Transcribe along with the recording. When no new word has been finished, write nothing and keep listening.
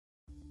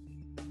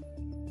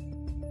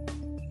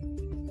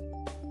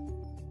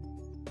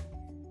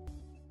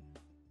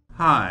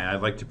Hi,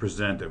 I'd like to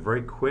present a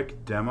very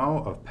quick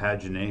demo of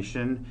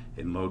pagination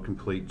in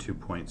LoadComplete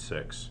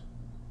 2.6.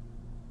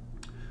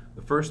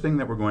 The first thing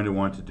that we're going to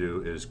want to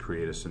do is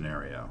create a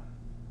scenario.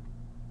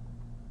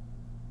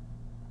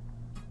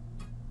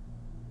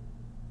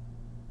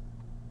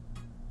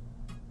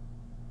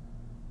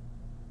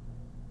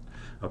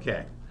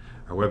 Okay,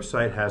 our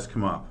website has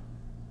come up.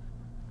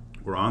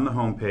 We're on the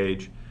home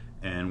page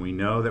and we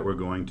know that we're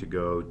going to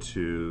go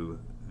to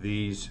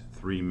these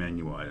three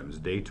menu items: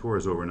 day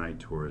tours, overnight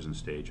tours, and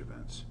stage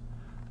events.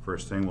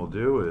 First thing we'll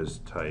do is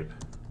type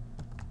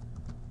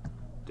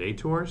day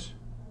tours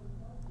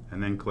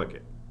and then click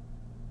it.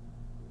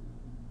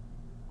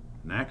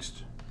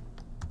 Next,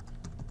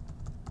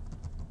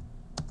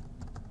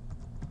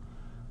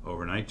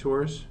 overnight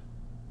tours,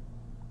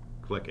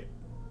 click it.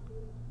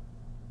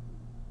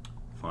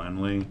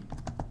 Finally,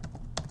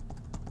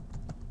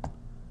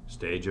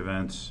 stage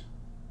events,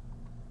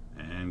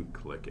 and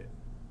click it.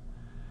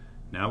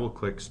 Now we'll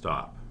click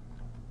stop.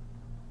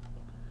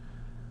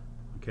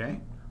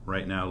 Okay,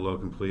 right now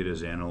LoadComplete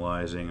is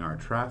analyzing our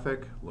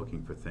traffic,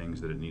 looking for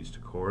things that it needs to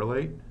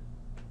correlate,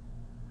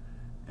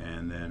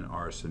 and then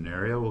our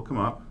scenario will come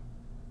up,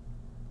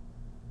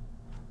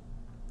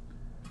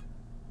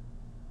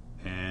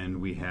 and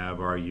we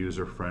have our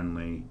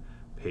user-friendly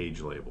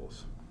page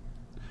labels: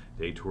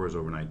 day tours,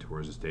 overnight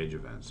tours, and stage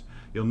events.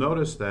 You'll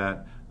notice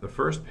that the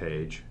first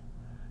page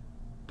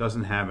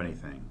doesn't have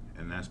anything,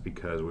 and that's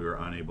because we were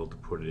unable to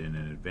put it in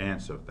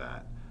advance of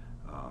that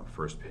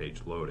first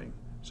page loading.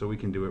 So we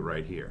can do it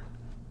right here.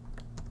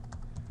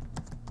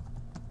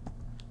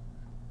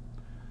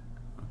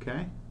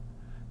 Okay?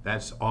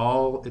 That's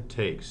all it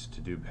takes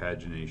to do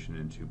pagination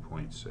in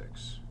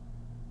 2.6.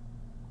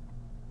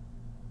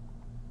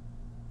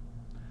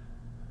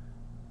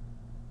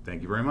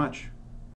 Thank you very much.